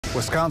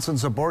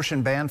Wisconsin's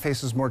abortion ban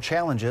faces more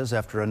challenges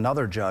after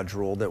another judge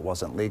ruled it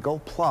wasn't legal.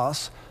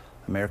 Plus,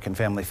 American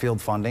Family Field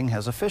funding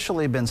has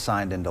officially been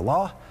signed into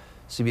law.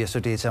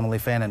 CBS 58's Emilee,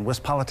 Fannon,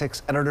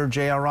 WisPolitics editor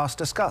J.R. Ross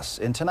discuss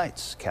in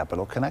tonight's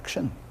Capital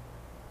Connection.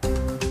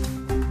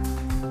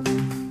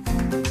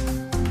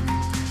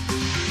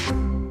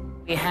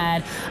 We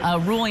had a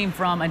ruling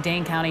from a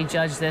Dane County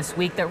judge this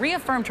week that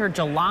reaffirmed her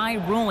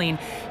July ruling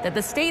that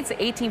the state's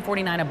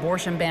 1849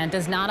 abortion ban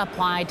does not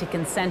apply to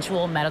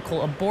consensual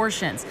medical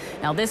abortions.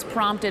 Now, this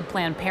prompted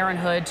Planned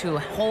Parenthood to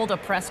hold a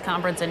press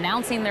conference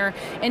announcing their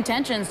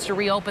intentions to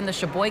reopen the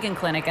Sheboygan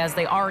Clinic, as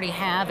they already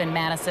have in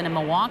Madison and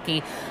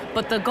Milwaukee.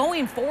 But the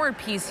going forward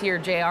piece here,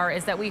 JR,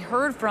 is that we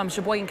heard from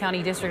Sheboygan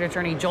County District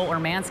Attorney Joel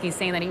Urmanski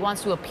saying that he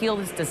wants to appeal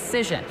this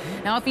decision.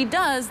 Now, if he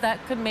does,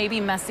 that could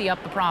maybe messy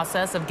up the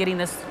process of getting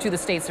this to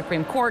the state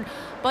Supreme Court,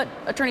 but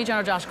Attorney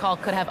General Josh Kaul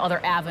could have other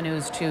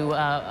avenues to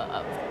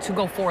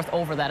go forth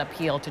over that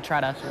appeal to try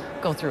to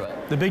go through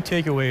it. The big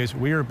takeaway is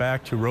we are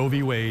back to Roe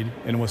v. Wade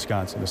in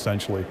Wisconsin,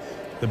 essentially.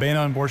 The ban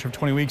on abortion for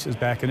 20 weeks is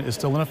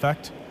still in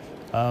effect.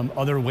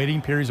 Other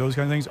waiting periods, those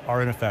kind of things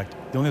are in effect. The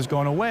only thing that's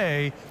gone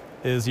away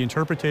is the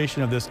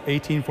interpretation of this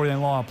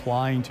 1849 law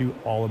applying to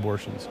all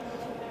abortions.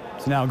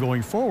 So now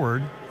going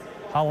forward,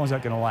 how long is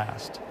that going to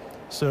last?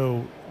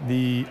 So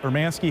the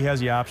Urmanski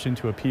has the option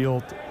to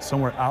appeal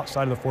somewhere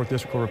outside of the 4th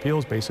District Court of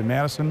Appeals, based in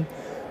Madison,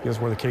 because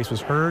where the case was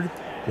heard.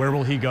 Where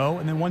will he go?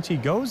 And then once he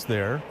goes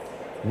there,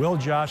 will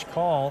Josh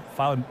Kaul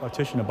file a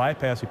petition to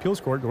bypass the appeals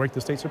court, go right to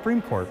the state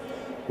Supreme Court,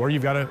 where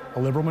you've got a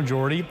liberal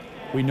majority?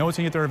 We know it's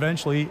going to get there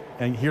eventually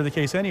and hear the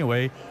case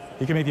anyway.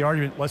 He can make the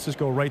argument, let's just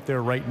go right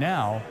there right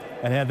now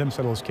and have them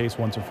settle this case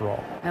once and for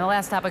all. And the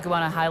last topic we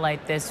want to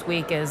highlight this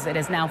week is it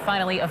is now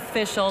finally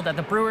official that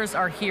the Brewers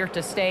are here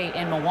to stay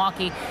in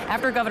Milwaukee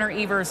after Governor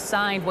Evers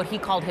signed what he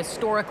called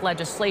historic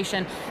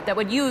legislation that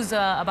would use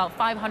about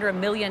 $500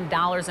 million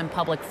in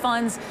public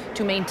funds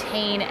to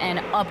maintain and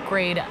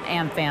upgrade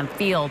AmFam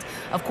Field.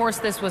 Of course,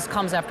 this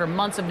comes after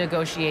months of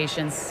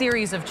negotiations,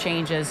 series of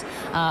changes.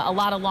 A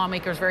lot of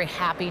lawmakers very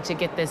happy to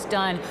get this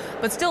done,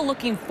 but still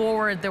looking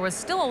forward, there was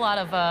still a lot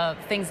of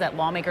things that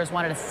lawmakers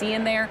wanted to see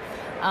in there.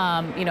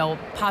 You know,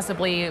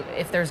 possibly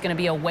if there's going to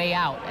be a way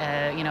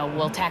out, you know,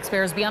 will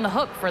taxpayers be on the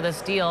hook for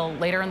this deal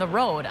later in the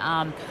road?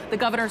 The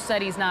governor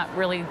said he's not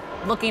really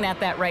looking at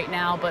that right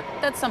now, but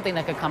that's something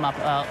that could come up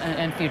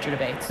in future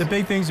debates. The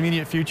big things in the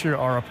immediate future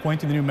are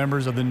appointing the new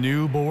members of the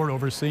new board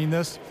overseeing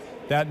this.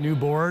 That new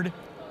board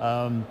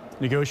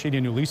negotiating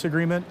a new lease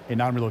agreement, a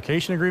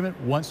non-relocation agreement.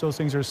 Once those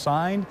things are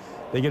signed,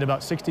 they get about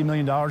 $60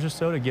 million or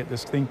so to get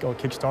this thing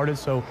kick-started.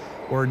 So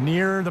we're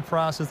near the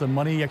process. The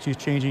money actually is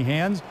changing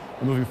hands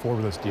and moving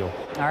forward with this deal.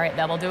 All right,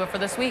 that will do it for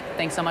this week.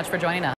 Thanks so much for joining us.